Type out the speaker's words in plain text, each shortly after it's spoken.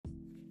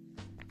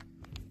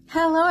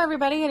Hello,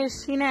 everybody. It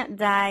is Sheena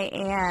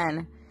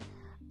Diane.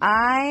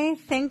 I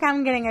think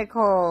I'm getting a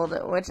cold,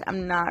 which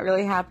I'm not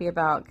really happy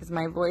about because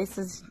my voice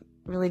is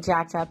really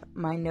jacked up.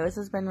 My nose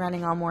has been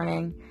running all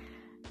morning,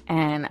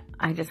 and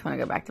I just want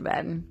to go back to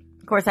bed.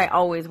 Of course, I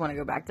always want to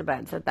go back to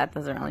bed, so that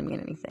doesn't really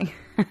mean anything.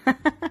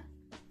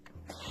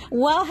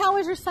 Well, how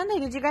was your Sunday?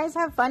 Did you guys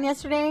have fun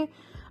yesterday?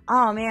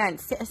 Oh, man.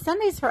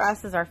 Sundays for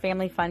us is our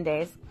family fun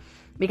days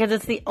because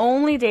it's the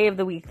only day of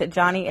the week that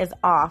Johnny is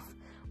off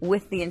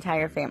with the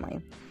entire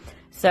family.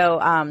 So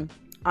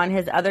on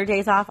his other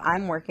days off,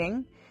 I'm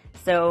working.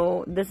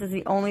 So this is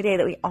the only day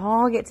that we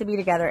all get to be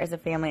together as a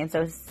family. And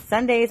so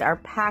Sundays are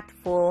packed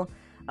full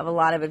of a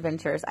lot of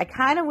adventures. I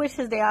kind of wish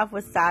his day off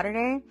was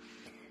Saturday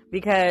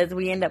because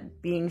we end up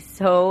being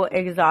so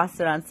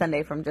exhausted on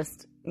Sunday from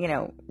just,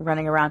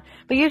 running around.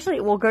 But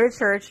usually we'll go to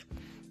church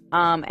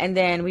and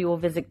then we'll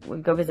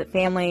go visit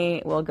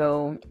family. We'll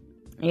go,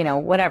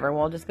 whatever.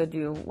 We'll just go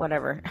do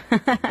whatever.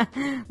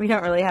 We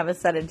don't really have a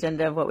set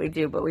agenda of what we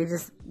do, but we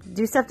just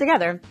do stuff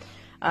together.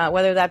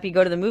 Whether that be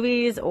go to the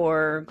movies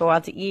or go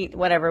out to eat,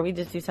 whatever. We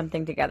just do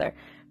something together.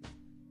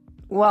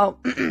 Well,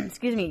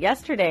 excuse me.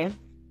 Yesterday,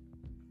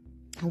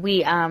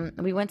 we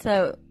went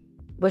to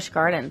Busch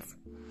Gardens.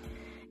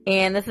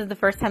 And this is the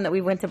first time that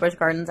we went to Busch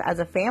Gardens as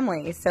a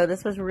family. So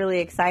this was really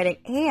exciting.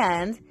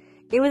 And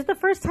it was the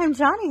first time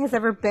Johnny has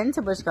ever been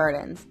to Busch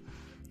Gardens,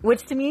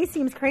 which to me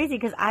seems crazy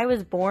because I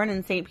was born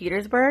in St.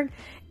 Petersburg.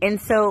 And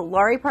so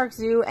Laurie Park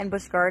Zoo and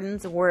Busch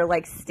Gardens were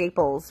like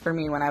staples for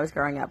me when I was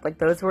growing up. Like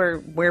those were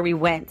where we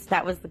went.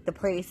 That was like the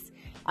place.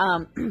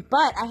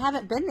 But I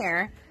haven't been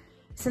there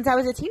since I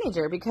was a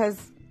teenager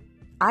because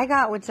I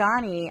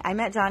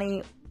met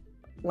Johnny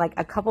like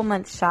a couple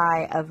months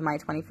shy of my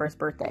 21st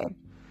birthday.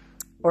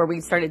 Or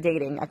we started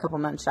dating a couple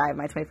months shy of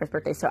my 21st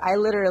birthday. So I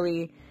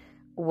literally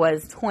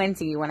was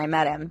 20 when I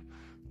met him.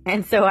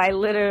 And so I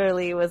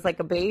literally was like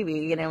a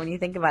baby, when you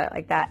think about it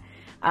like that.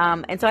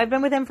 And so I've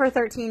been with him for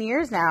 13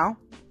 years now.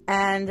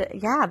 And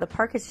yeah, the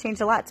park has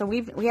changed a lot. So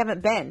we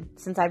haven't been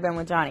since I've been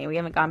with Johnny. We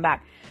haven't gone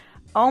back.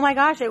 Oh my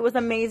gosh, it was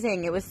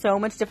amazing. It was so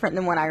much different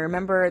than when I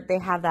remember. They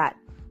have that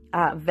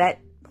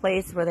vet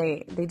place where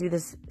they do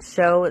this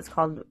show. It's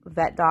called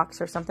Vet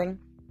Docs or something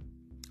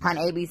on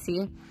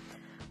ABC.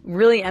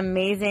 Really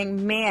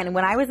amazing. Man,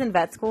 when I was in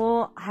vet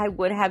school, I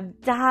would have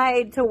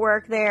died to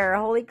work there.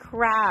 Holy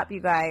crap, you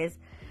guys.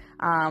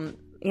 I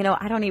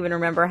don't even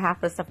remember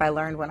half the stuff I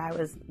learned when I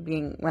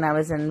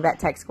was in vet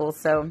tech school,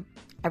 so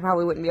I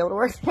probably wouldn't be able to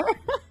work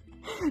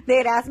there.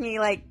 They'd ask me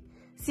like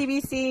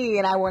CBC,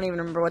 and I won't even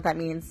remember what that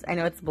means. I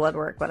know it's blood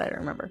work, but I don't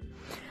remember.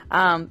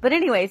 But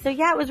anyway, so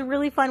yeah, it was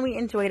really fun. We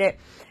enjoyed it.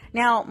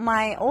 Now,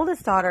 my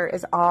oldest daughter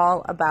is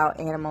all about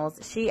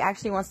animals. She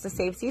actually wants to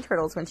save sea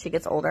turtles when she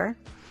gets older.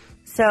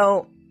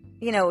 So,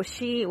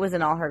 she was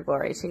in all her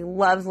glory. She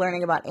loves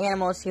learning about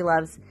animals. She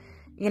loves,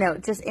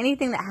 just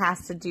anything that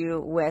has to do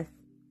with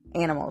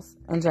animals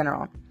in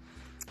general.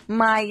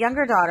 My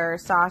younger daughter,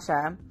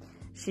 Sasha,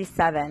 she's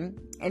 7,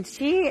 and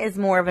she is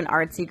more of an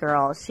artsy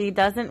girl. She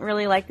doesn't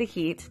really like the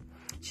heat.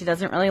 She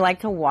doesn't really like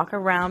to walk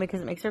around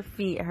because it makes her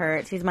feet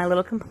hurt. She's my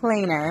little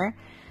complainer.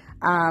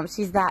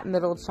 She's that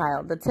middle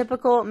child, the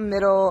typical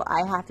middle,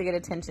 I have to get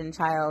attention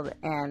child.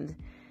 And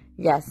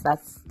yes,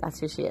 that's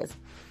who she is.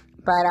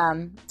 But,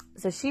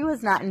 so she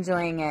was not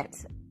enjoying it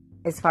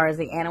as far as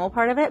the animal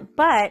part of it,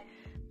 but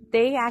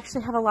they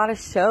actually have a lot of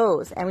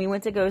shows, and we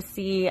went to go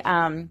see,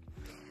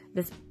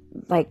 this,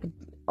 like,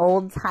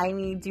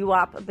 old-timey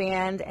doo-wop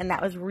band, and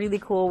that was really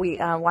cool. We,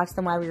 watched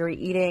them while we were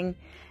eating,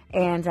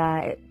 and,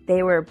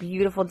 they were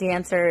beautiful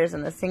dancers,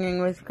 and the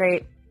singing was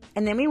great.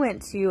 And then we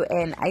went to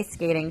an ice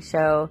skating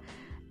show,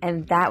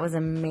 and that was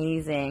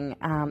amazing.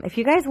 If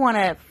you guys want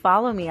to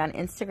follow me on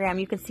Instagram,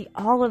 you can see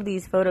all of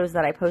these photos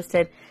that I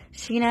posted,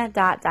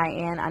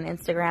 Sheena.Diane on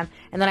Instagram.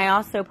 And then I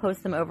also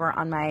post them over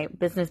on my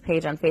business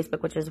page on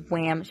Facebook, which is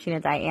Wham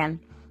Sheena Diane.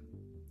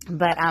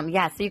 But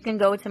yeah, so you can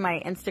go to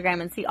my Instagram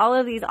and see all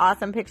of these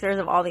awesome pictures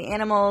of all the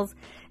animals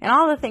and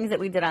all the things that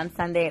we did on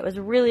Sunday. It was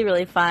really,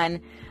 really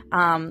fun.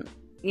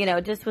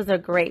 It just was a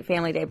great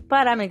family day,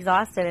 but I'm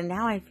exhausted and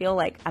now I feel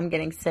like I'm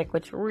getting sick,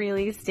 which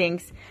really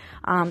stinks.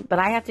 But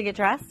I have to get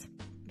dressed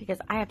because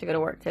I have to go to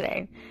work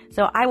today.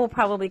 So I will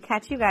probably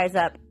catch you guys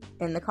up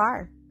in the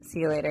car.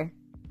 See you later.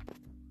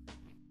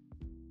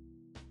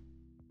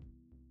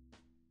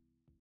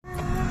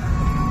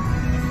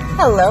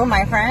 Hello,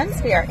 my friends.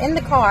 We are in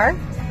the car.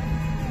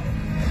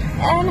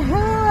 And who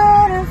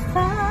would have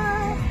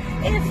thought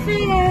it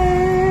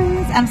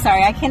feels... I'm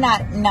sorry, I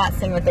cannot not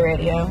sing with the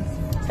radio.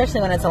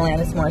 Especially when it's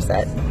Alanis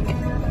Morissette.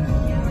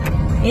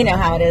 You know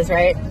how it is,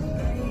 right?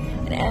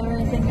 And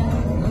everything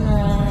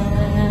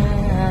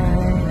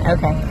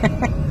okay.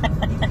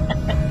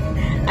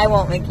 I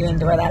won't make you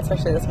endure that,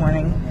 especially this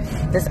morning,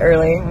 this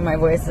early, when my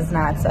voice is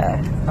not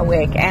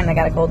awake, and I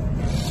got a cold.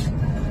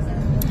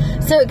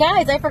 So,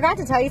 guys, I forgot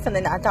to tell you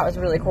something that I thought was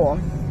really cool.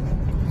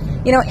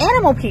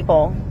 Animal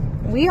people,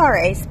 we are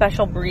a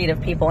special breed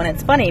of people, and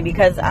it's funny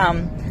because,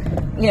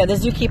 the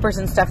zookeepers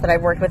and stuff that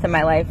I've worked with in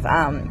my life,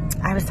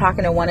 I was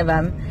talking to one of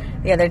them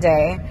the other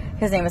day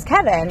his name is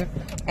Kevin,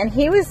 and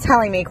he was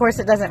telling me, of course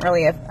it doesn't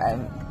really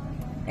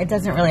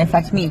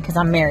affect me because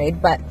I'm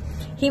married, but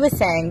he was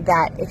saying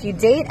that if you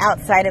date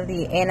outside of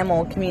the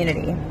animal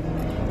community,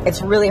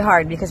 it's really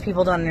hard because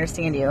people don't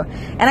understand you.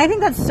 And I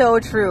think that's so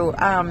true.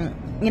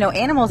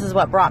 Animals is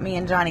what brought me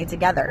and Johnny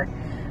together.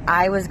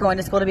 I was going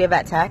to school to be a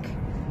vet tech,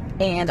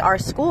 and our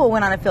school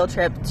went on a field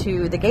trip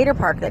to the gator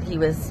park that he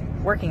was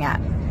working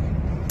at.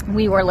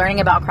 We were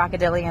learning about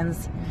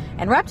crocodilians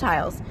and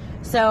reptiles.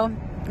 So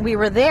we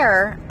were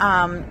there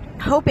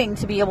hoping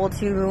to be able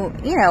to,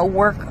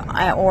 work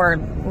or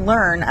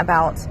learn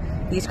about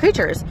these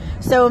creatures.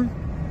 So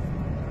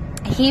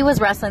he was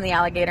wrestling the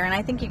alligator, and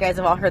I think you guys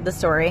have all heard the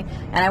story,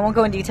 and I won't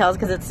go in details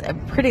because it's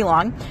pretty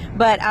long.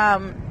 But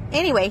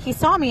anyway, he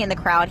saw me in the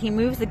crowd. He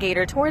moves the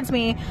gator towards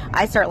me.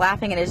 I start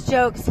laughing at his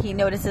jokes. He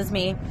notices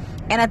me.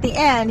 And at the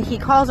end, he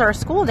calls our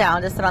school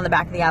down to sit on the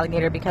back of the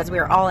alligator because we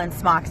were all in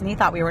smocks, and he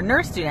thought we were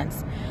nurse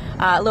students.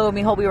 Lo and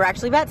behold, we were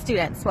actually vet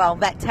students. Well,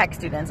 vet tech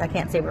students. I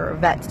can't say we were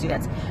vet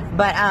students.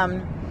 But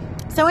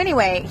so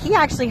anyway, he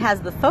actually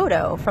has the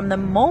photo from the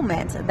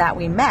moment that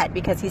we met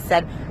because he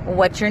said,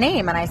 "What's your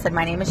name?" And I said,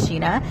 "My name is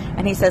Sheena."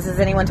 And he says, "Has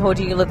anyone told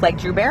you you look like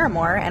Drew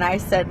Barrymore?" And I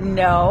said,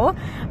 "No."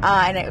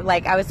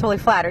 I was totally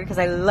flattered because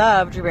I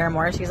love Drew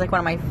Barrymore. She's like one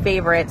of my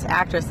favorite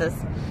actresses,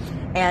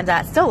 and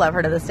still love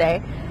her to this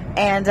day.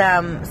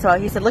 And so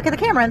he said, "Look at the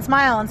camera and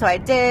smile." And so I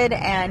did,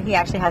 and he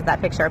actually has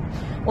that picture.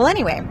 Well,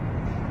 anyway,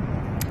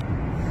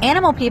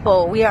 animal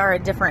people, we are a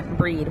different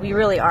breed. We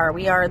really are.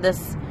 We are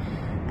this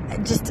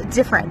just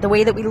different. The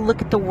way that we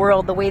look at the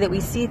world, the way that we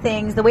see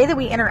things, the way that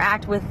we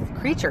interact with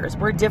creatures,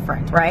 we're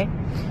different, right?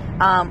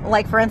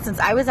 Like, for instance,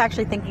 I was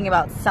actually thinking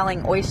about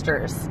selling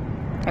oysters,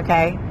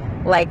 okay?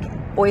 Like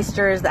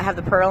oysters that have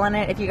the pearl in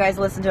it. If you guys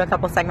listened to a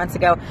couple segments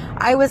ago,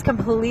 I was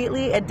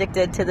completely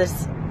addicted to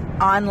this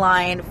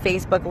online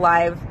Facebook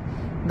Live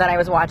that I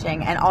was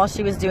watching, and all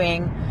she was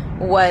doing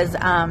was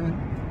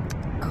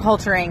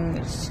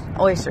culturing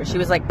oysters. She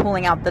was like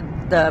pulling out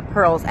the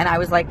pearls, and I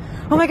was like,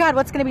 oh my God,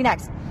 what's going to be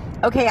next?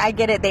 Okay, I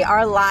get it. They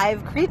are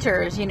live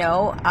creatures,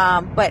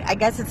 but I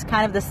guess it's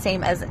kind of the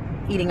same as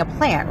eating a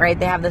plant, right?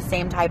 They have the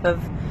same type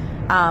of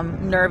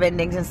nerve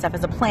endings and stuff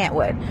as a plant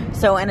would.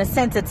 So in a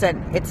sense, it's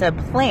a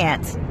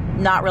plant,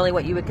 not really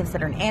what you would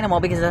consider an animal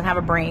because it doesn't have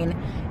a brain.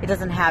 It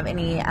doesn't have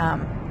any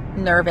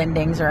nerve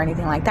endings or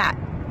anything like that.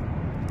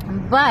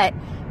 But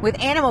with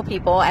animal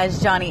people,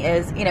 as Johnny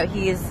is,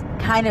 he's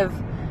kind of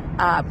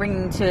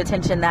bringing to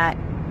attention that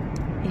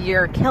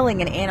you're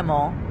killing an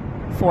animal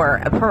for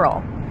a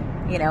pearl.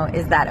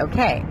 Is that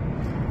okay?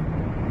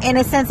 In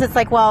a sense, it's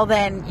like, well,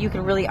 then you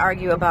can really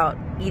argue about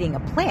eating a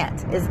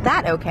plant. Is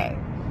that okay?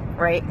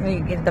 Right?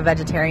 You get the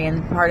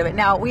vegetarian part of it.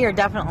 Now, we are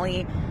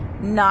definitely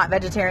not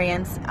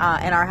vegetarians in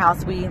our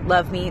house. We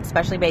love meat,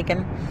 especially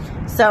bacon.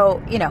 So,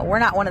 we're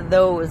not one of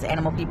those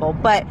animal people,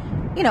 but,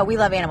 we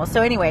love animals.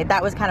 So anyway,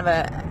 that was kind of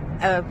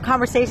a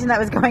conversation that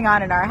was going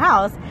on in our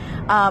house.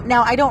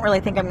 Now, I don't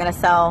really think I'm going to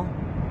sell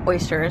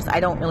oysters.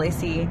 I don't really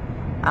see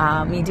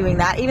me doing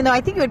that, even though I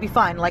think it would be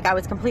fun. Like, I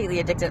was completely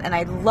addicted, and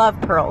I love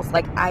pearls.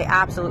 Like, I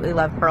absolutely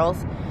love pearls.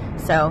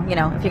 So,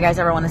 if you guys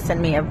ever want to send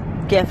me a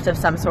gift of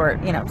some sort,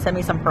 send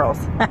me some pearls.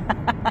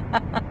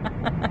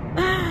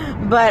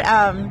 But,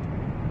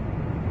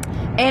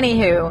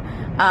 anywho,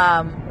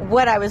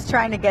 what I was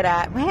trying to get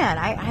at, man,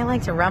 I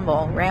like to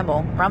ramble, right?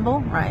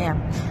 Yeah.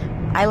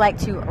 I like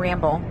to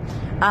ramble.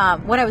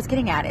 What I was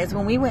getting at is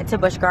when we went to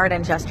Busch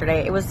Gardens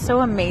yesterday, it was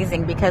so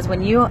amazing because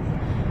when you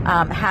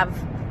have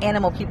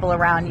animal people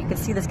around, you can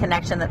see this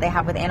connection that they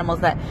have with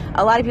animals that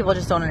a lot of people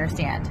just don't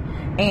understand.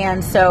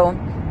 And so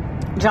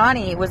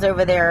Johnny was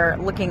over there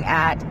looking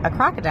at a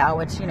crocodile,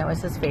 which,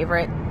 is his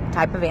favorite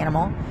type of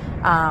animal.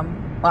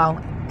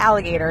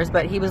 Alligators,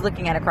 but he was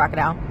looking at a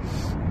crocodile.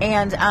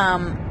 And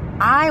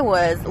I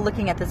was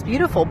looking at this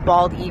beautiful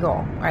bald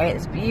eagle, right?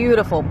 This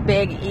beautiful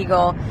big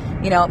eagle.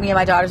 Me and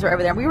my daughters were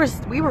over there.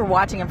 We were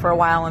watching him for a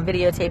while and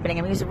videotaping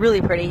him. He was really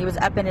pretty. He was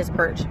up in his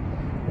perch.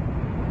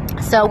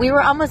 So we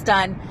were almost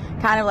done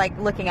kind of like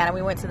looking at him.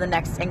 We went to the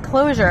next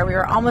enclosure. We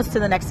were almost to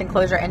the next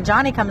enclosure, and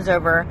Johnny comes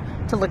over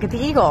to look at the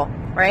eagle,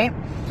 right?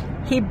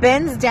 He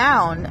bends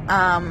down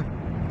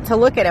to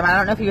look at him. I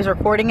don't know if he was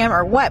recording him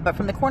or what, but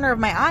from the corner of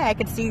my eye, I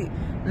could see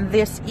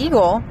this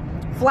eagle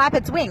flap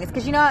its wings.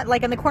 Because,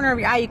 like in the corner of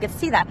your eye, you could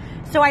see that.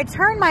 So I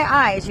turned my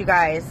eyes, you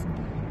guys,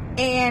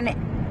 and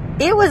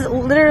it was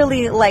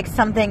literally like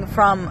something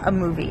from a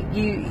movie.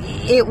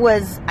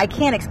 I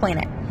can't explain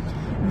it.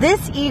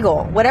 This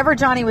eagle, whatever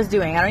Johnny was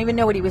doing, I don't even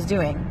know what he was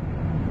doing.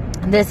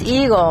 This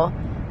eagle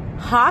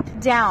hopped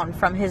down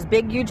from his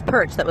big, huge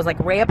perch that was like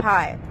way up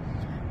high,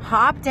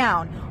 hopped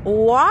down,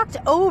 walked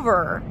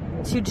over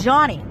to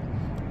Johnny,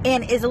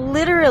 and is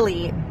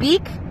literally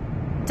beak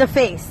to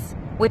face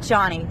with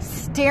Johnny,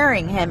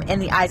 staring him in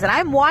the eyes. And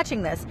I'm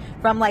watching this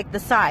from like the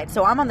side.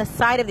 So I'm on the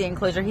side of the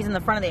enclosure. He's in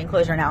the front of the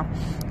enclosure now.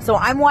 So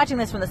I'm watching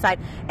this from the side.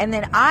 And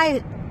then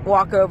I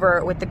walk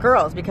over with the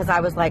girls because I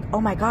was like, oh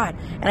my God.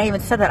 And I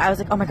even said that. I was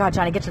like, oh my God,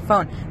 Johnny, get your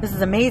phone. This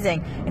is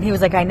amazing. And he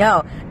was like, I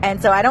know.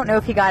 And so I don't know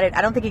if he got it.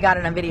 I don't think he got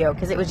it on video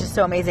because it was just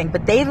so amazing.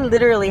 But they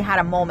literally had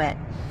a moment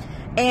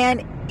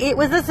And it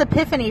was this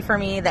epiphany for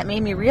me that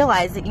made me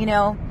realize that, you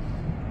know,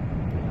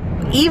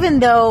 even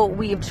though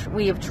we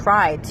have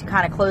tried to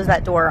kind of close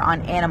that door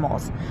on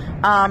animals,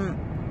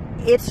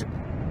 it's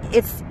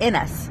in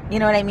us. You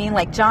know what I mean?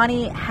 Like,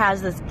 Johnny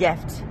has this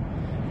gift.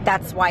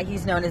 That's why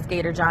he's known as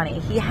Gator Johnny.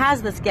 He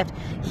has this gift.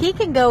 He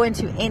can go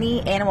into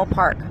any animal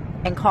park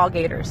and call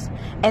gators,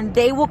 and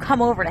they will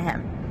come over to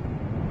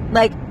him.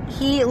 Like,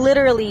 he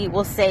literally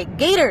will say,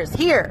 "Gators,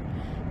 here,"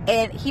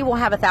 and he will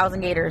have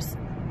 1,000 gators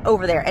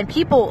over there, and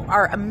people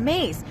are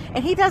amazed.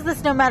 And he does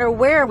this no matter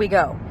where we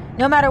go.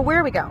 No matter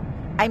where we go.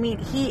 I mean,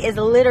 he is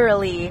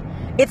literally,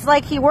 it's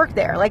like he worked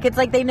there. Like, it's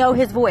like they know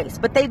his voice,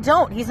 but they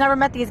don't. He's never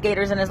met these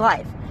gators in his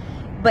life.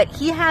 But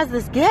he has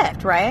this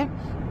gift, right?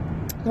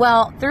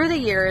 Well, through the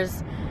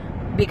years,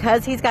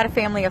 because he's got a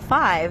family of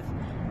 5,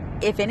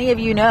 if any of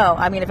you know,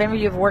 I mean, if any of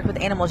you have worked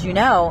with animals, you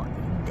know,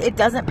 it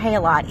doesn't pay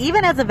a lot.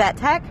 Even as a vet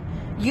tech,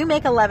 you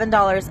make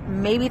 $11,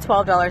 maybe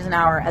 $12 an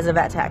hour as a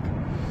vet tech.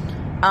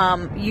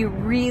 You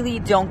really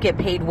don't get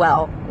paid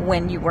well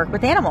when you work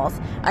with animals.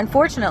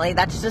 Unfortunately,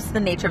 that's just the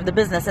nature of the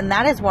business. And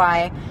that is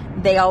why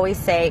they always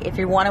say, if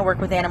you want to work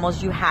with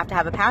animals, you have to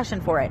have a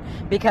passion for it,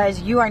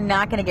 because you are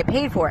not going to get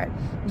paid for it.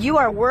 You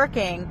are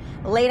working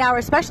late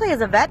hours, especially as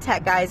a vet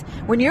tech, guys.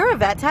 When you're a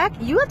vet tech,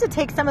 you have to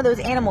take some of those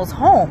animals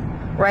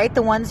home, right?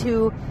 The ones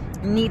who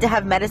need to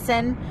have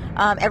medicine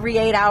every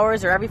 8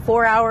 hours or every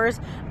 4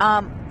 hours.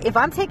 If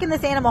I'm taking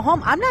this animal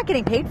home, I'm not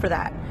getting paid for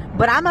that.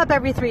 But I'm up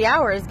every 3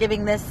 hours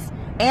giving this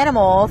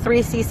animal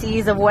 3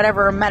 cc's of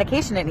whatever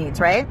medication it needs,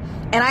 right?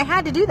 And I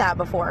had to do that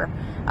before.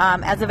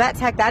 As a vet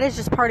tech, that is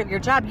just part of your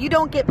job. You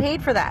don't get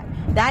paid for that.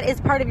 That is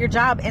part of your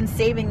job in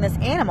saving this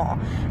animal.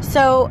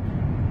 So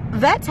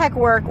vet tech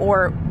work,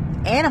 or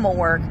animal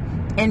work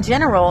in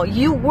general,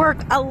 you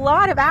work a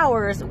lot of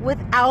hours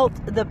without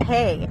the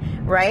pay,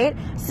 right?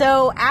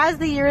 So as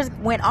the years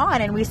went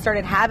on and we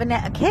started having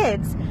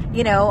kids,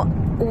 you know,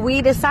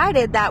 we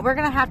decided that we're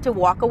going to have to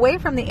walk away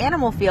from the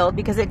animal field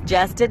because it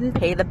just didn't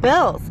pay the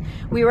bills.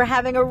 We were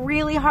having a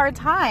really hard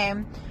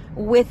time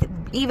with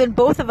even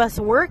both of us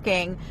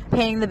working,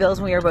 paying the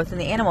bills when we were both in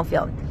the animal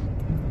field.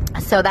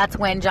 So that's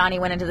when Johnny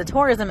went into the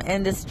tourism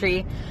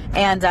industry,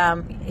 and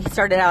he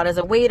started out as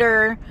a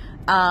waiter,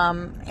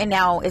 and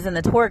now is in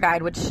the tour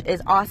guide, which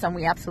is awesome.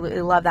 We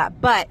absolutely love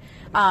that. But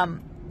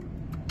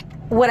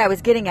what I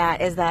was getting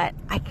at is that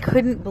I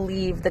couldn't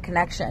believe the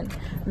connection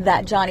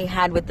that Johnny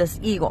had with this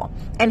eagle.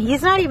 And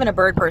he's not even a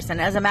bird person.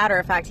 As a matter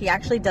of fact, he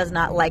actually does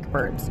not like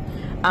birds.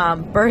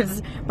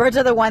 Birds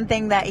are the one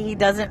thing that he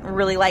doesn't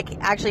really like.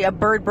 Actually, a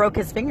bird broke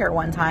his finger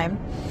one time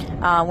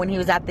when he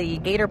was at the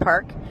Gator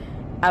Park.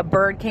 A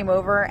bird came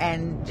over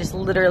and just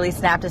literally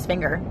snapped his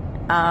finger.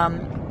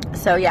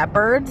 So yeah,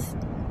 birds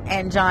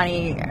and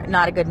Johnny,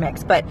 not a good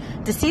mix. But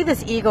to see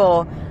this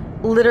eagle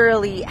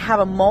literally have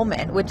a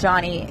moment with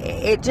Johnny,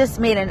 it just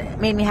made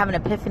me have an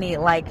epiphany.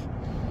 Like,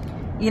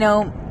 you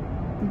know,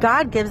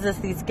 God gives us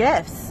these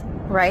gifts,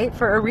 right,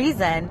 for a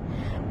reason.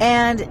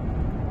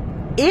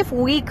 And if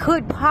we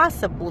could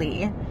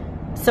possibly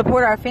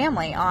support our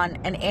family on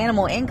an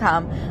animal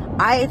income,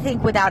 I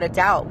think without a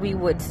doubt we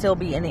would still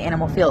be in the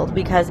animal field,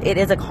 because it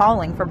is a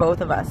calling for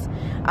both of us.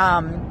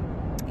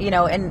 You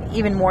know, and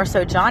even more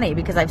so Johnny,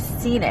 because I've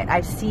seen it.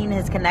 I've seen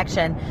his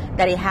connection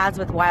that he has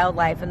with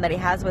wildlife and that he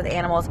has with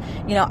animals.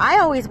 You know, I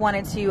always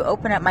wanted to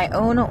open up my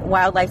own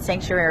wildlife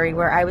sanctuary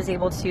where I was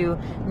able to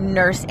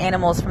nurse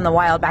animals from the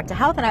wild back to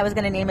health, and I was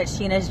going to name it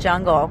Sheena's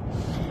Jungle,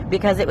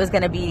 because it was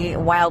going to be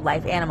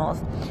wildlife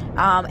animals.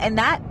 And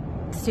that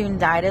soon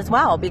died as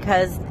well,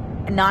 because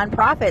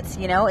nonprofits,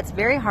 you know, it's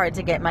very hard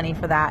to get money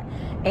for that.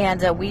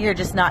 And we are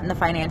just not in the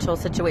financial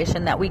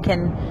situation that we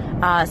can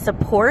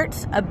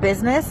support a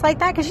business like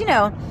that. Because, you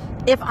know,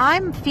 if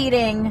I'm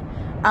feeding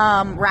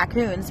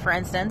raccoons, for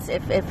instance,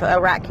 if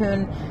a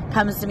raccoon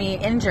comes to me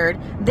injured,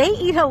 they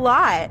eat a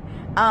lot.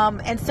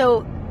 And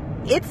so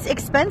it's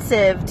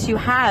expensive to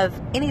have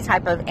any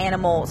type of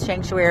animal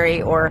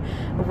sanctuary or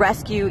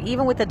rescue,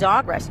 even with the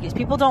dog rescues.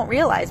 People don't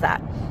realize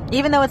that.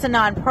 Even though it's a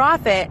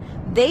nonprofit,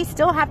 they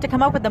still have to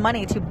come up with the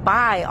money to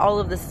buy all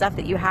of the stuff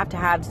that you have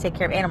to take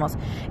care of animals.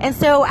 And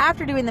so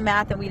after doing the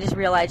math, and we just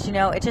realized, you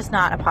know, it's just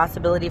not a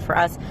possibility for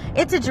us.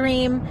 It's a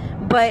dream,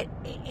 but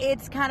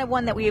it's kind of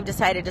one that we have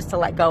decided just to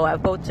let go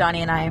of, both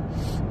Johnny and I.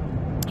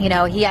 You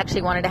know, he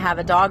actually wanted to have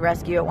a dog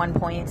rescue at one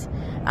point.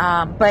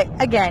 But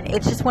again,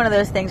 it's just one of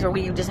those things where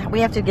we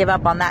have to give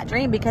up on that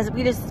dream because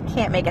we just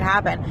can't make it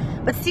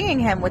happen. But seeing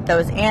him with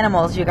those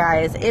animals, you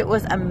guys, it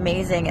was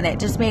amazing. And it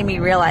just made me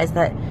realize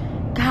that,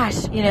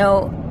 gosh, you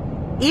know,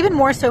 even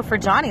more so for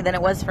Johnny than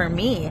it was for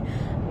me,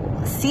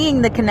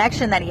 seeing the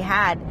connection that he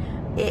had,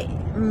 it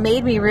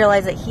made me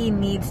realize that he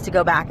needs to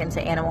go back into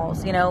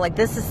animals. You know, like,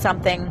 this is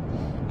something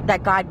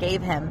that God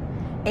gave him.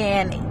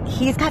 And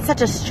he's got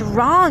such a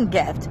strong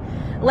gift.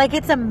 Like,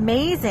 it's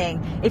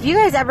amazing. If you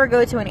guys ever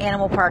go to an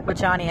animal park with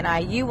Johnny and I,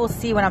 you will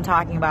see what I'm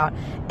talking about.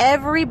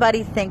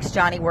 Everybody thinks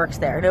Johnny works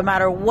there, no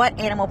matter what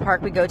animal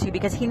park we go to,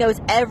 because he knows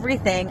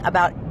everything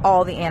about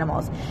all the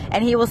animals.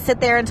 And he will sit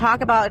there and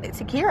talk about it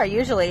to Kira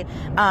usually,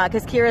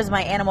 because Kira is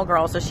my animal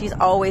girl, so she's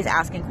always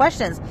asking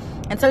questions.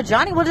 And so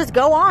Johnny will just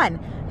go on.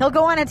 He'll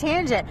go on a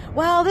tangent.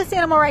 Well, this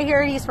animal right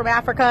here, he's from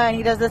Africa, and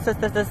he does this,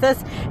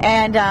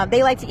 and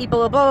they like to eat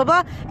blah, blah,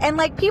 blah, blah. And,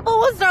 like, people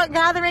will start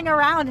gathering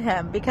around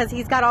him because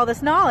he's got all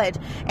this knowledge.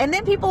 And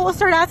then people will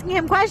start asking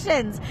him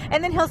questions,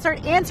 and then he'll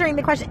start answering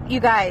the question. You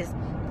guys,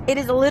 it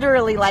is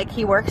literally like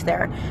he works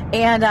there.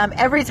 And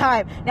every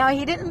time. Now,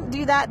 he didn't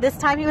do that this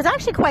time. He was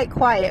actually quite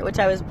quiet, which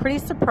I was pretty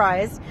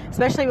surprised,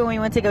 especially when we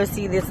went to go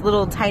see this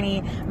little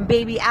tiny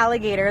baby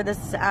alligator. This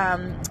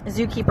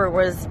zookeeper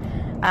was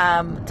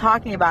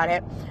talking about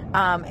it,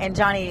 and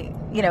Johnny,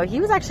 you know, he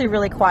was actually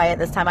really quiet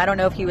this time. I don't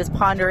know if he was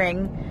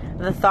pondering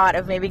the thought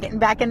of maybe getting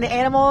back into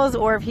animals,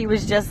 or if he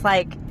was just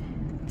like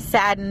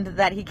saddened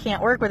that he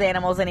can't work with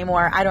animals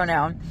anymore. I don't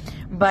know,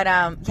 but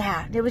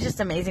yeah, it was just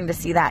amazing to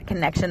see that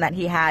connection that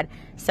he had.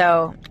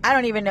 So I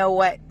don't even know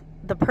what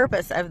the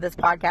purpose of this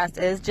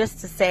podcast is, just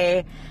to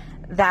say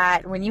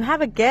that when you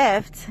have a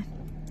gift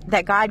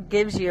that God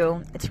gives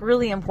you, it's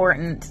really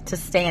important to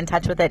stay in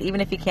touch with it, even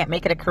if you can't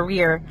make it a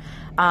career.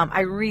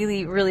 I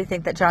really, really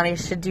think that Johnny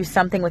should do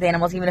something with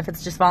animals, even if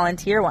it's just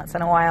volunteer once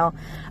in a while,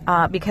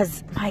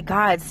 because, my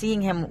God,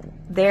 seeing him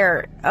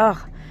there,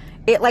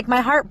 it, like, my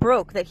heart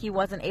broke that he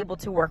wasn't able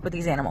to work with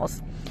these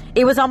animals.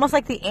 It was almost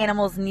like the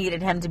animals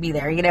needed him to be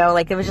there, you know,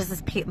 like it was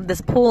just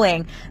this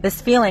pulling,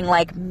 this feeling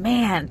like,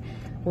 man,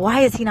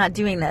 why is he not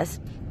doing this?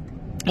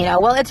 You know,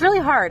 well, it's really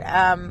hard.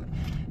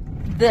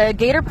 The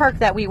Gator Park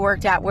that we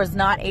worked at was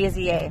not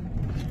AZA.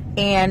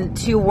 And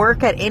to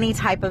work at any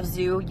type of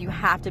zoo, you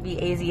have to be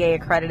AZA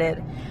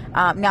accredited.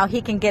 Now,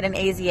 he can get an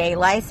AZA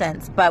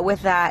license, but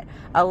with that,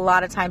 a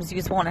lot of times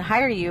zoos won't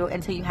hire you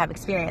until you have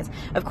experience.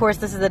 Of course,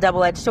 this is a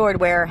double-edged sword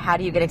where how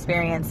do you get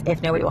experience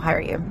if nobody will hire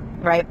you,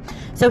 right?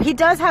 So he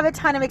does have a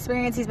ton of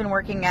experience. He's been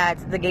working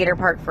at the Gator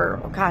Park for,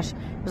 oh gosh,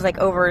 it was like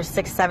over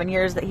 6-7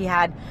 years that he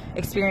had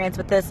experience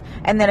with this.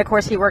 And then, of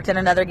course, he worked in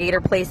another gator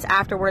place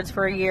afterwards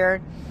for a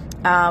year.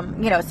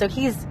 You know, so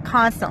he's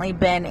constantly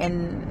been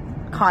in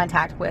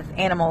contact with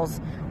animals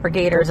or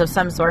gators of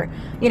some sort,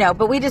 you know,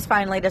 but we just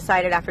finally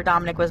decided after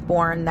Dominic was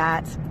born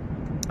that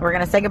we're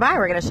going to say goodbye.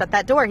 We're going to shut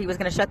that door. He was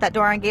going to shut that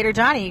door on Gator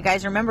Johnny. You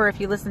guys remember,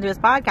 if you listen to his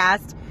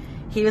podcast,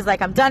 he was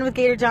like, I'm done with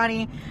Gator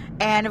Johnny.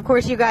 And of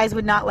course you guys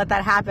would not let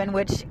that happen,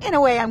 which in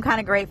a way I'm kind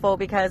of grateful,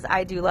 because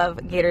I do love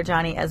Gator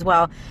Johnny as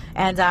well.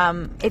 And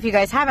if you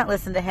guys haven't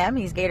listened to him,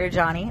 he's Gator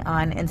Johnny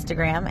on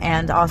Instagram,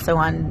 and also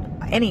on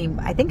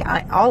I think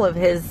all of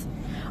his,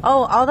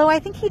 although I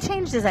think he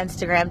changed his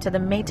Instagram to the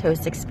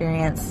Matos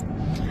Experience.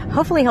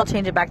 Hopefully he'll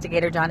change it back to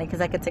Gator Johnny, because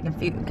that gets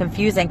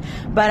confusing.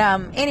 But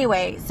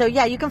anyway, so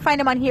yeah, you can find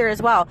him on here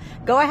as well.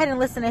 Go ahead and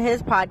listen to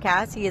his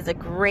podcast. He is a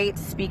great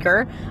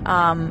speaker.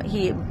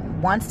 He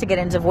wants to get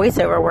into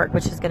voiceover work,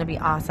 which is going to be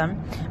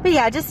awesome. But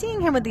yeah, just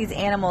seeing him with these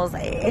animals,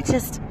 it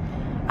just,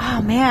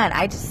 oh man,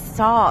 I just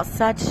saw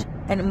such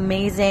an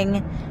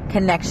amazing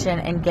connection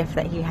and gift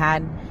that he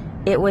had.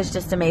 It was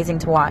just amazing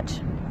to watch.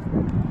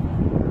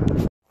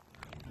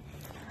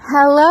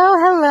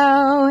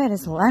 Hello, it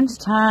is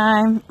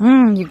lunchtime.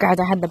 You guys,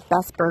 I had the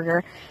best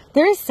burger.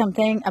 There is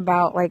something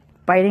about, like,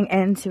 biting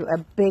into a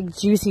big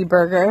juicy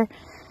burger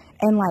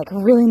and, like,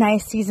 really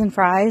nice seasoned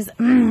fries.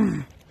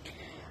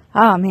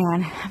 Oh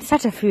man, I'm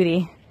such a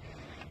foodie.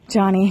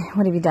 Johnny,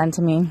 what have you done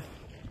to me?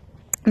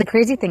 The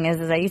crazy thing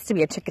is I used to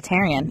be a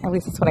chickatarian. At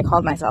least that's what I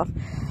called myself,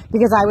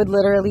 because I would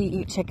literally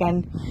eat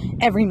chicken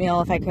every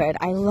meal if I could.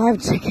 I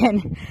love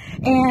chicken.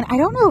 And I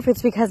don't know if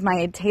it's because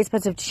my taste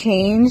buds have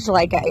changed.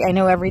 Like, I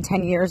know every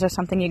 10 years or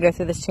something you go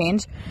through this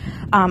change.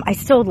 I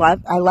still love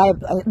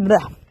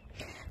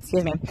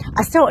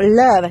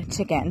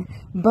chicken,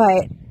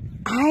 but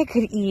I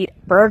could eat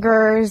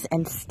burgers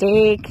and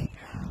steak,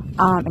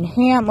 and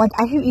ham. Like,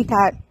 I could eat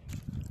that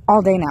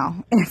all day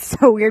now. It's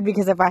so weird,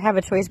 because if I have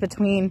a choice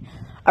between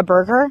a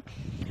burger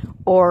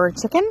or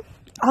chicken,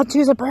 I'll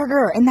choose a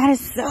burger. And that is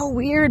so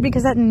weird,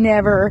 because that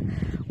never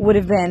would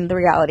have been the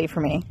reality for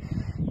me.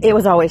 It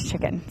was always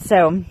chicken.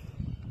 So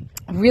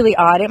really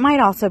odd. It might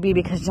also be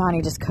because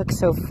Johnny just cooks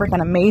so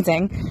freaking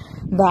amazing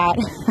that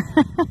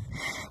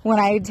when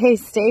I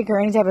taste steak or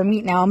any type of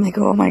meat now, I'm like,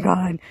 oh my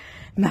God,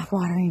 mouth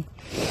watering.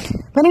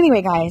 But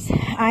anyway, guys,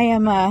 I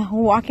am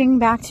walking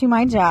back to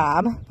my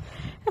job.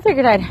 I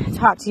figured I'd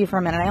talk to you for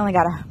a minute. I only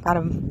got about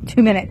a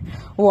 2-minute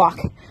walk.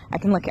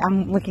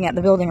 I'm looking at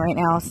the building right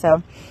now.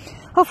 So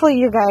hopefully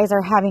you guys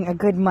are having a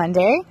good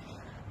Monday,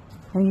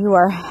 and you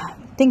are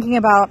thinking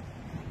about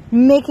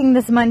making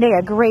this Monday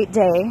a great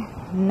day,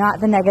 not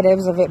the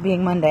negatives of it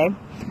being Monday.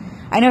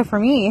 I know for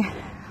me,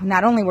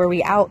 not only were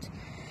we out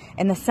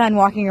in the sun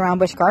walking around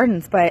Busch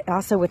Gardens, but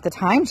also with the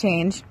time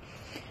change,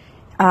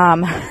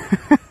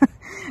 I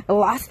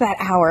lost that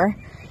hour.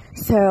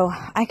 So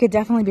I could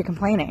definitely be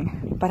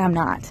complaining, but I'm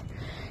not.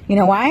 You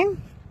know why?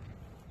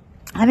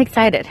 I'm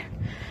excited.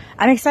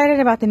 I'm excited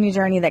about the new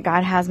journey that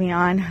God has me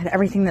on,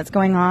 everything that's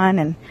going on.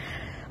 And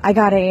I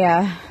got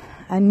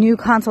a new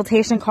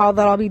consultation call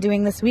that I'll be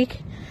doing this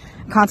week.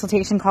 A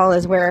consultation call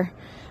is where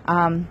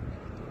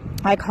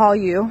I call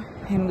you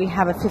and we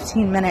have a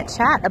 15-minute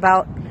chat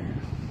about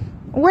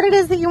what it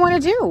is that you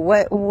want to do,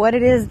 what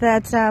it is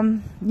that,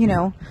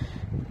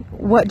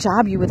 what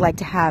job you would like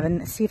to have,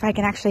 and see if I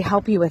can actually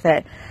help you with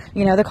it.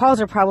 The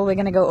calls are probably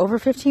going to go over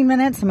 15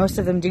 minutes. Most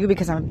of them do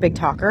because I'm a big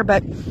talker,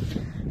 but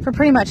for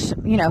pretty much,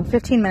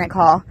 15-minute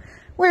call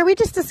where we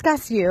just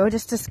discuss your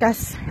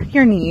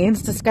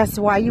needs, discuss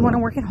why you want to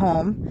work at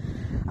home,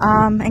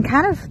 and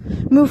kind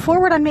of move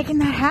forward on making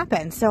that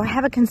happen. So I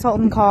have a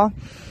consultant call.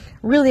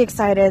 Really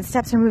excited.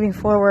 Steps are moving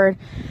forward.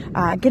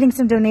 Getting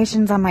some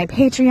donations on my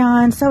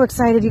Patreon. So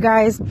excited, you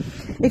guys.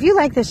 If you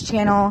like this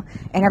channel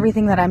and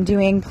everything that I'm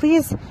doing,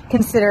 please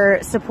consider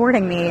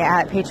supporting me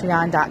at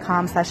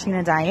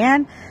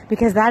patreon.com/SheenaDiane,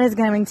 because that is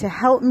going to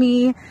help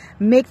me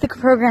make the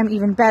program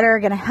even better,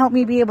 going to help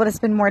me be able to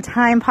spend more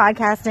time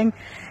podcasting,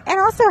 and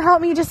also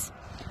help me just,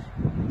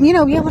 be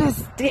able to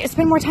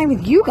spend more time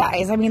with you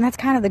guys. I mean, that's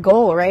kind of the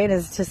goal, right?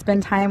 Is to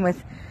spend time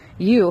with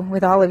you,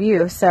 with all of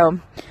you. So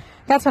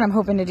that's what I'm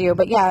hoping to do.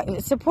 But yeah,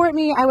 support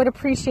me. I would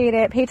appreciate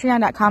it.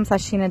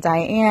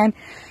 Patreon.com/SheenaDiane.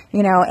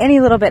 Any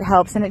little bit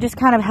helps. And it just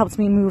kind of helps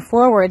me move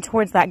forward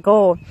towards that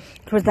goal,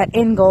 towards that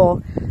end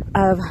goal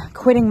of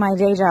quitting my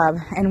day job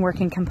and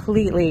working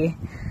completely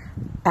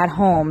at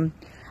home,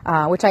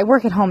 which I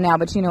work at home now,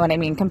 but you know what I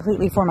mean,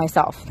 completely for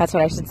myself. That's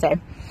what I should say.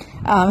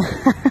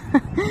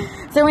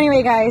 So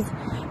anyway, guys,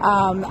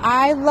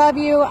 I love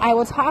you. I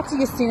will talk to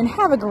you soon.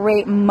 Have a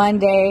great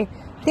Monday.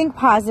 Think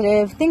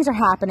positive. Things are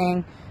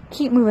happening.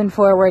 Keep moving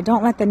forward.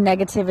 Don't let the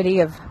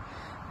negativity of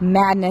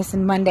madness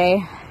and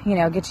Monday,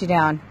 get you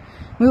down.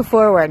 Move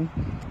forward.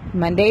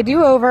 Monday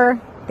do-over.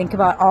 Think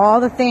about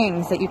all the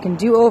things that you can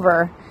do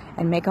over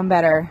and make them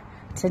better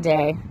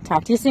today.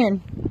 Talk to you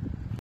soon.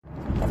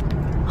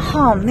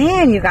 Oh,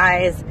 man, you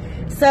guys.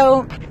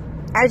 So,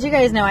 as you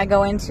guys know, I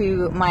go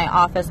into my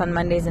office on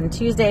Mondays and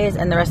Tuesdays,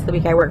 and the rest of the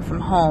week I work from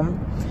home.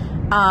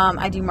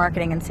 I do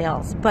marketing and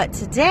sales. But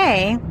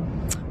today,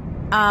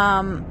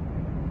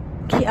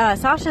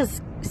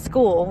 Sasha's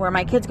school, where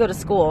my kids go to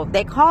school,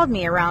 they called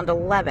me around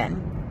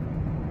 11.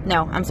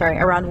 No, I'm sorry,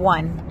 around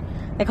 1.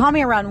 They called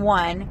me around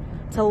 1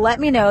 to let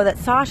me know that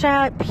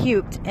Sasha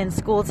puked in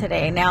school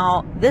today.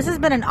 Now, this has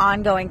been an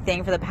ongoing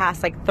thing for the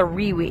past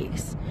 3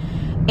 weeks.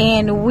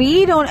 And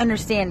we don't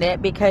understand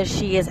it because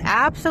she is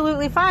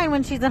absolutely fine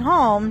when she's at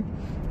home.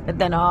 But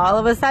then all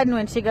of a sudden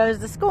when she goes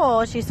to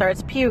school, she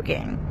starts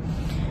puking.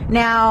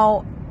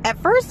 Now, at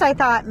first I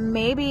thought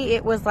maybe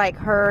it was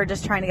her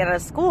just trying to get out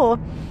of school.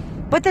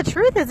 But the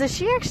truth is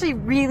she actually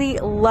really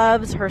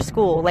loves her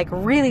school,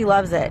 really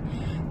loves it.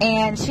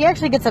 And she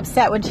actually gets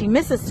upset when she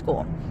misses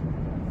school.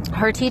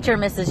 Her teacher,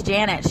 Mrs.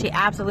 Janet, she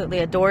absolutely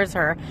adores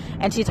her,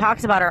 and she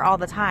talks about her all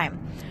the time.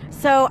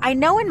 So I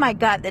know in my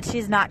gut that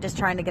she's not just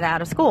trying to get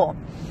out of school,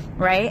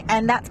 right?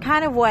 And that's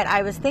kind of what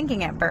I was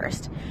thinking at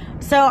first.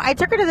 So I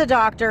took her to the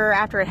doctor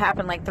after it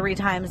happened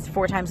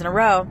 4 times in a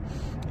row.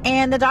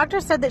 And the doctor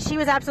said that she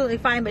was absolutely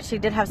fine, but she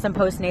did have some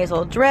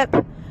postnasal drip,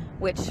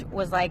 which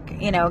was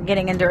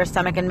getting into her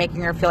stomach and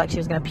making her feel like she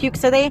was going to puke.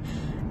 So they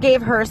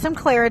gave her some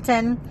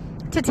Claritin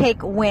to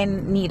take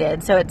when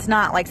needed. So it's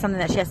not something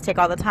that she has to take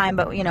all the time,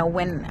 but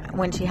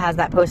when she has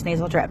that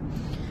postnasal drip.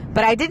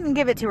 But I didn't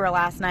give it to her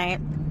last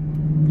night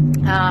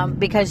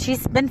because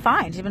she's been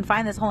fine. She's been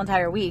fine this whole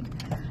entire week.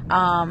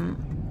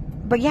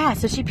 But yeah,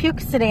 so she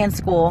pukes today in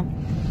school.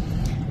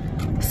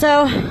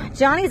 So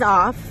Johnny's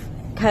off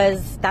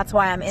because that's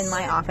why I'm in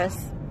my office,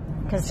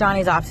 because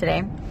Johnny's off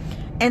today.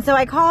 And so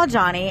I call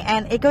Johnny,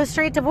 and it goes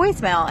straight to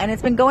voicemail. And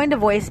it's been going to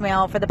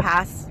voicemail for the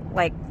past,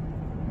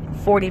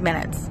 40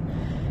 minutes.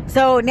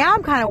 So now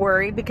I'm kind of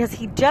worried because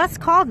he just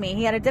called me.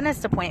 He had a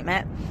dentist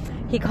appointment.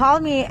 He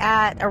called me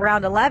at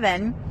around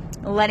 11,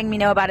 letting me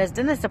know about his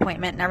dentist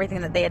appointment and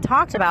everything that they had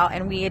talked about.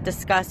 And we had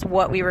discussed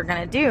what we were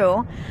going to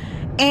do.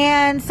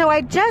 And so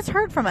I just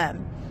heard from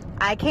him.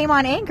 I came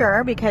on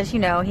Anchor because, he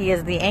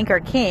is the Anchor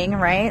king,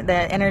 right? The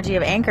energy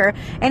of Anchor.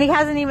 And he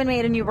hasn't even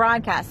made a new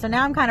broadcast. So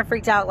now I'm kind of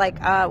freaked out,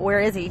 where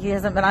is he? He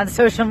hasn't been on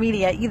social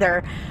media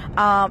either.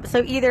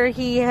 So either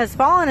he has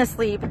fallen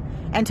asleep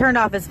and turned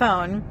off his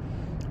phone,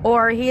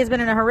 or he has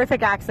been in a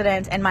horrific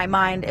accident and my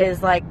mind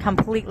is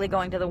completely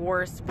going to the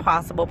worst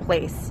possible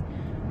place.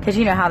 Because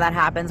you know how that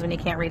happens when you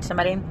can't reach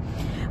somebody.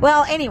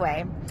 Well,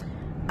 anyway,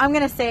 I'm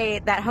going to say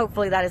that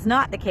hopefully that is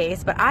not the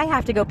case, but I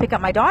have to go pick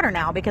up my daughter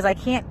now because I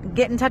can't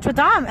get in touch with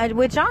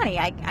Johnny.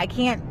 I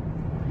can't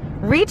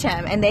reach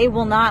him, and they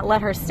will not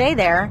let her stay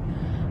there,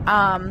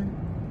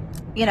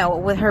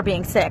 with her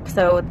being sick.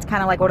 So it's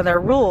kind of what are their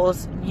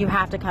rules? You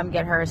have to come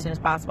get her as soon as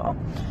possible.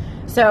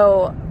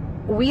 So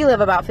we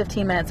live about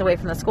 15 minutes away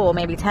from the school,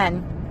 maybe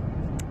 10.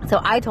 So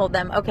I told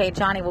them, okay,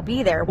 Johnny will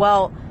be there.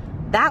 Well,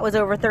 that was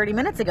over 30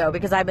 minutes ago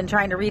because I've been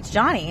trying to reach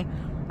Johnny.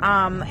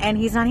 And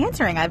he's not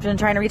answering. I've been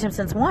trying to reach him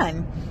since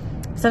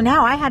 1. So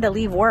now I had to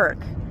leave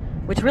work,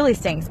 which really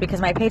stinks because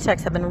my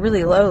paychecks have been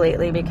really low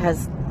lately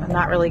because I'm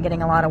not really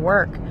getting a lot of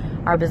work.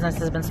 our business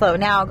has been slow.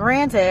 Now,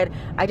 granted,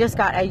 I just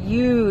got a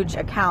huge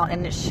account,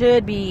 and it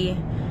should be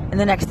in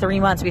the next 3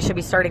 months, we should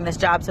be starting this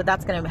job. So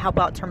that's going to help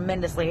out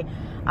tremendously.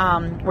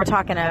 We're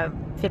talking a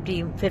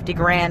 50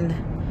 grand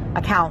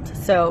account.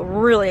 So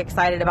really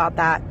excited about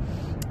that.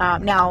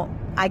 Now,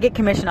 I get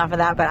commission off of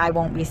that, but I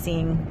won't be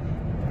seeing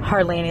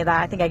hardly any of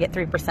that. I think I get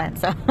 3%.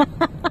 So,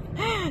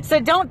 so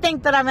don't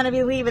think that I'm going to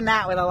be leaving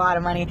that with a lot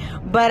of money.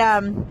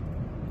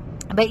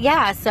 But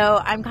yeah,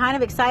 so I'm kind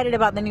of excited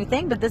about the new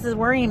thing, but this is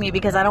worrying me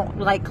because I don't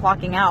like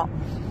clocking out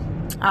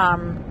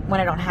when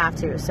I don't have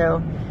to.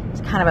 So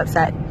it's kind of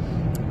upset.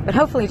 But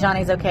hopefully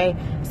Johnny's okay.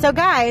 So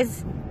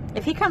guys,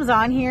 if he comes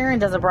on here and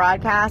does a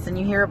broadcast and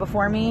you hear it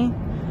before me,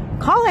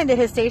 call into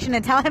his station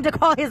and tell him to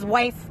call his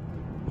wife,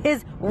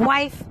 because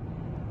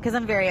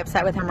I'm very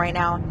upset with him right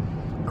now.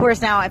 Of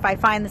course, now if I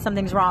find that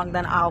something's wrong,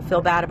 then I'll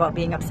feel bad about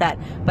being upset.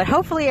 But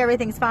hopefully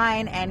everything's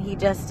fine and he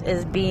just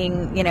is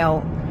being, you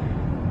know,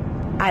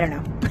 I don't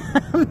know.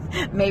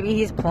 Maybe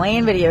he's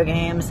playing video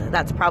games.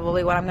 That's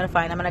probably what I'm going to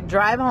find. I'm going to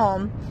drive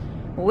home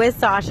with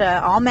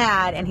Sasha all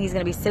mad and he's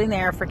going to be sitting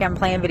there freaking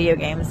playing video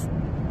games.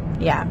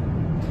 Yeah.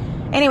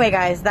 Anyway,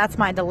 guys, that's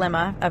my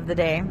dilemma of the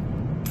day.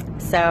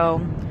 So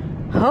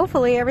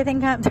hopefully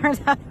everything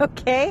turns out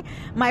okay.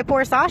 My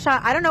poor Sasha,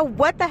 I don't know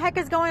what the heck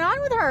is going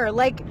on with her.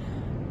 Like,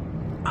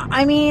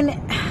 I mean,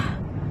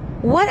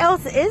 what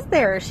else is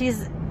there? She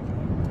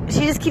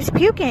just keeps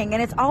puking,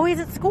 and it's always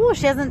at school.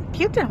 She hasn't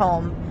puked at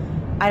home.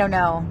 I don't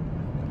know.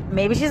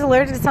 Maybe she's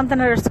allergic to something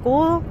at her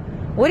school.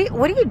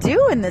 What do you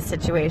do in this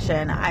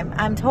situation?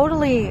 I'm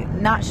totally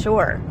not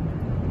sure.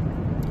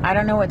 I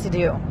don't know what to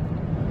do.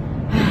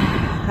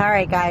 All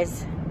right,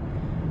 guys.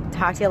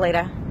 Talk to you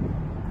later.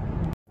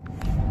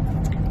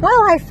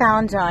 Well, I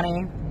found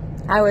Johnny.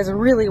 I was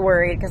really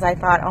worried because I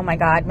thought, oh my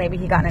God, maybe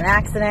he got in an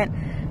accident.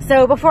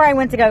 So before I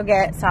went to go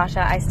get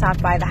Sasha, I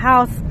stopped by the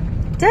house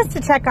just to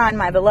check on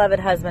my beloved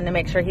husband to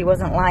make sure he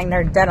wasn't lying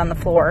there dead on the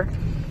floor.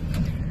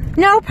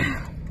 Nope.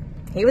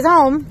 He was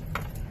home.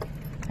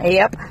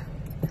 Yep.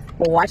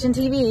 Watching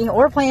TV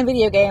or playing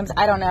video games.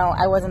 I don't know.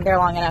 I wasn't there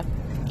long enough.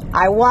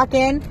 I walk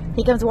in.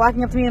 He comes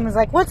walking up to me and was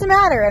like, what's the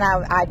matter? And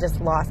I just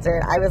lost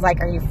it. I was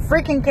like, are you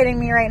freaking kidding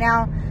me right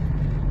now?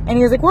 And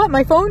he was like, what?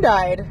 My phone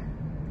died.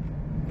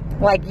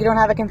 Like, you don't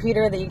have a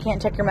computer that you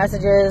can't check your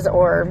messages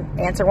or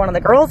answer one of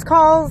the girls'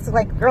 calls?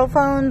 Like, girl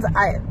phones?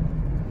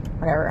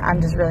 Whatever. I'm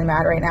just really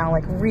mad right now.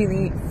 Like,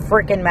 really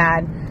freaking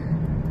mad.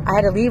 I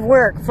had to leave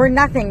work for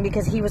nothing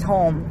because he was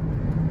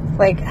home.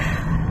 Like,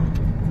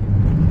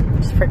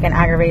 just freaking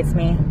aggravates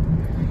me.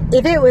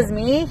 If it was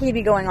me, he'd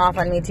be going off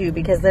on me too,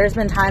 because there's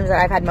been times that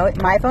I've had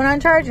my phone on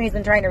charge and he's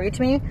been trying to reach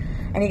me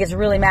and he gets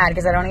really mad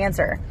because I don't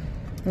answer.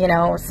 You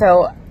know,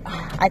 so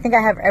I think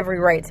I have every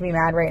right to be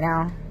mad right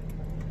now.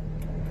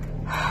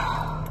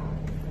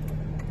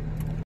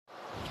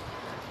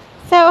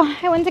 So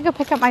I went to go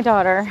pick up my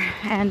daughter,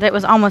 and it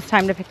was almost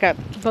time to pick up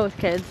both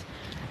kids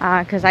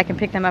because I can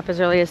pick them up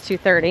as early as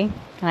 2:30,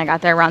 and I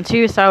got there around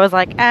 2, so I was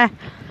like,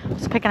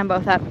 just picking them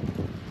both up.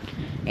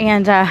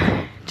 And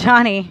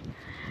Johnny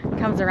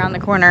comes around the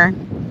corner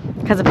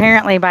because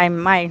apparently by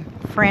my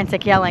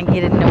frantic yelling, he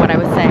didn't know what I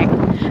was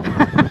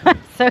saying.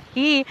 So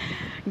he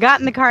got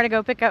in the car to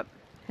go pick up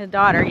his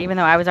daughter, even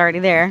though I was already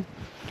there.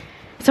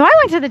 So I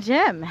went to the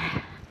gym.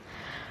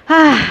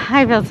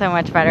 I feel so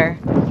much better.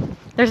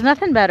 There's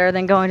nothing better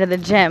than going to the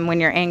gym when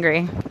you're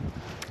angry.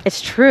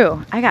 It's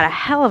true. I got a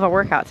hell of a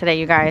workout today,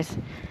 you guys.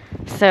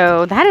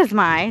 So that is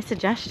my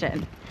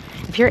suggestion.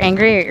 If you're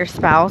angry at your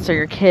spouse or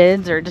your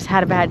kids or just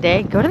had a bad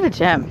day, go to the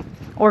gym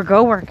or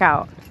go work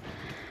out.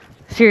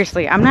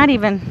 Seriously, I'm not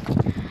even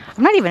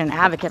an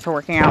advocate for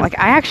working out. Like,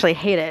 I actually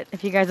hate it.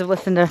 If you guys have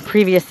listened to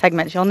previous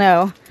segments, you'll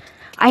know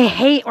I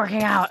hate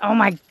working out. Oh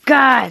my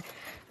God.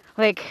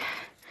 Like,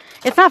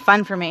 it's not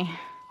fun for me.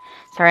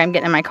 Sorry, I'm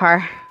getting in my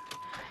car.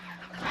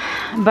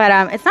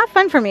 But it's not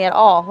fun for me at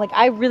all. Like,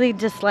 I really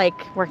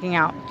dislike working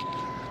out.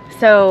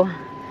 So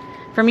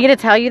for me to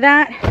tell you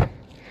that,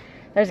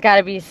 there's got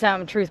to be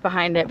some truth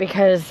behind it,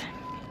 because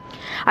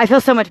I feel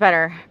so much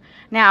better.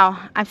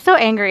 Now, I'm so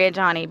angry at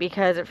Johnny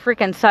because it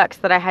freaking sucks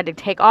that I had to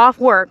take off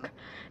work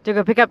to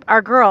go pick up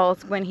our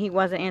girls when he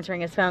wasn't answering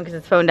his phone because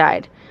his phone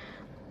died.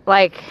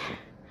 Like,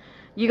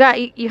 you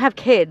have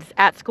kids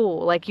at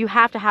school. Like, you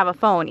have to have a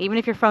phone. Even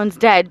if your phone's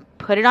dead,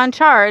 put it on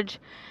charge,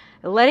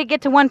 let it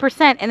get to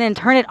 1%, and then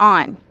turn it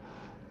on.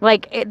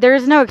 Like,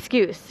 there's no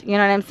excuse. You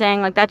know what I'm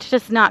saying? Like, that's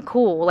just not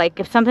cool. Like,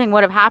 if something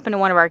would have happened to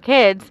one of our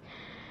kids,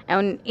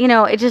 and, you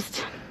know,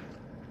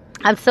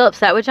 I'm still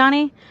upset with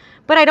Johnny,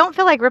 but I don't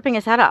feel like ripping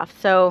his head off.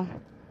 So,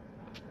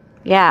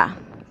 yeah,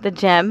 the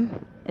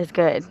gym is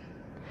good.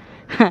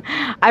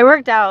 I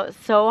worked out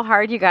so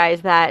hard, you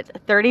guys,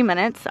 that 30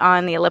 minutes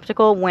on the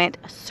elliptical went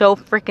so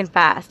freaking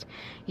fast.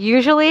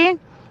 Usually,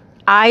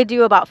 I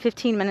do about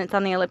 15 minutes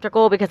on the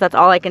elliptical because that's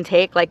all I can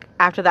take. Like,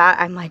 after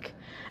that, I'm, like,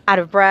 out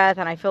of breath,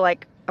 and I feel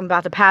like I'm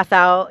about to pass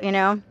out, you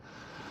know?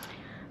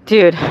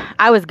 Dude,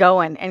 I was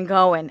going and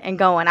going and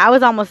going. I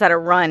was almost at a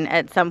run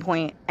at some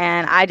point,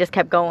 and I just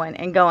kept going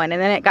and going. And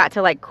then it got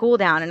to, like, cool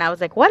down, and I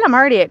was like, what? I'm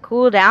already at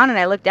cool down? And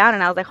I looked down,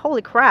 and I was like,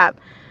 holy crap.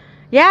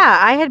 Yeah,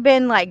 I had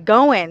been like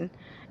going,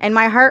 and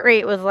my heart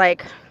rate was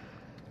like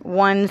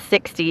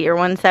 160 or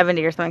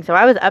 170 or something. So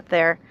I was up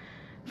there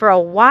for a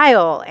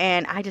while,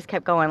 and I just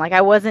kept going. Like,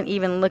 I wasn't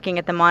even looking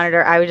at the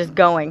monitor. I was just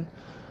going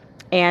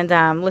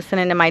and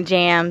listening to my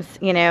jams,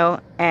 you know,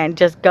 and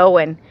just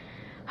going.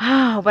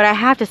 Oh, but I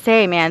have to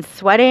say, man,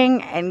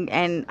 sweating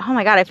and oh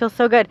my God, I feel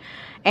so good.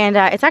 And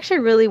it's actually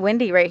really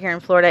windy right here in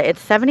Florida.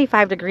 It's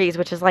 75 degrees,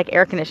 which is like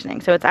air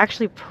conditioning. So it's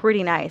actually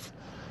pretty nice.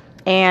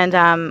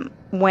 And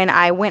when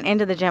I went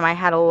into the gym, I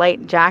had a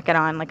light jacket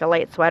on, like a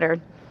light sweater,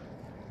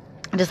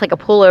 just like a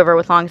pullover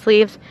with long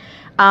sleeves,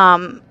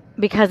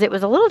 because it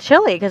was a little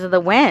chilly because of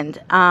the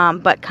wind.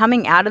 But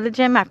coming out of the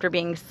gym after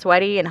being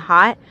sweaty and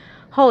hot,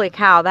 holy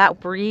cow, that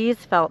breeze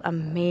felt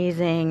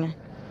amazing.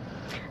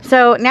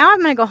 So now I'm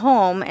going to go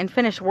home and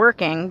finish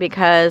working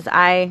because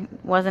I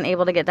wasn't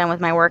able to get done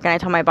with my work, and I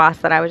told my boss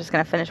that I was just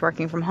going to finish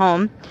working from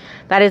home.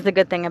 That is the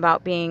good thing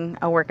about being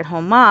a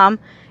work-at-home mom,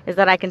 is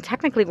that I can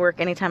technically work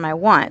anytime I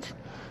want.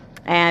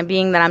 And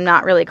being that I'm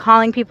not really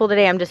calling people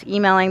today, I'm just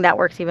emailing. That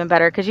works even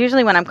better because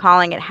usually when I'm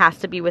calling, it has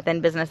to be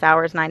within business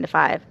hours, 9 to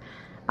 5.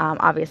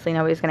 Obviously,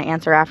 nobody's going to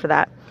answer after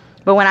that.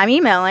 But when I'm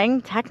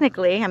emailing,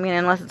 technically, I mean,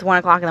 unless it's 1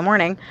 o'clock in the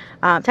morning,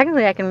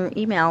 technically I can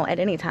email at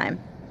any time.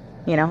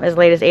 You know, as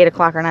late as 8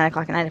 o'clock or 9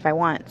 o'clock at night if I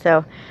want. So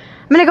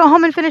I'm going to go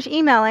home and finish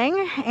emailing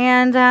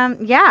and,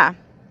 yeah,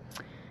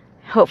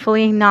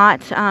 hopefully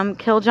not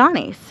kill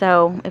Johnny.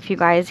 So if you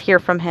guys hear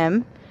from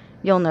him,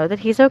 you'll know that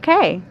he's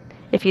okay.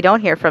 If you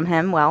don't hear from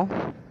him, well,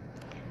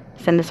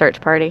 send a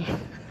search party.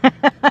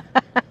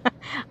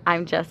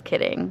 I'm just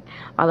kidding.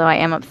 Although I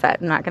am upset,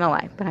 I'm not going to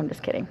lie, but I'm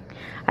just kidding.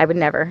 I would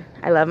never.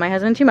 I love my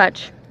husband too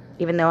much,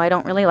 even though I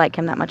don't really like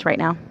him that much right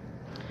now.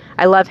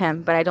 I love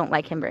him, but I don't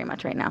like him very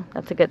much right now.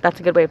 That's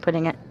a good way of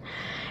putting it.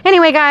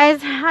 Anyway,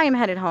 guys, I am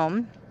headed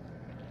home.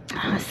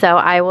 So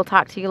I will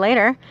talk to you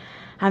later.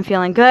 I'm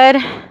feeling good.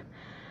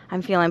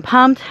 I'm feeling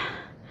pumped.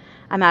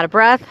 I'm out of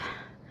breath,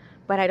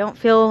 but I don't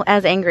feel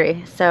as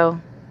angry.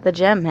 So the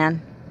gym,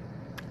 man.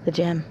 The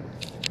gym.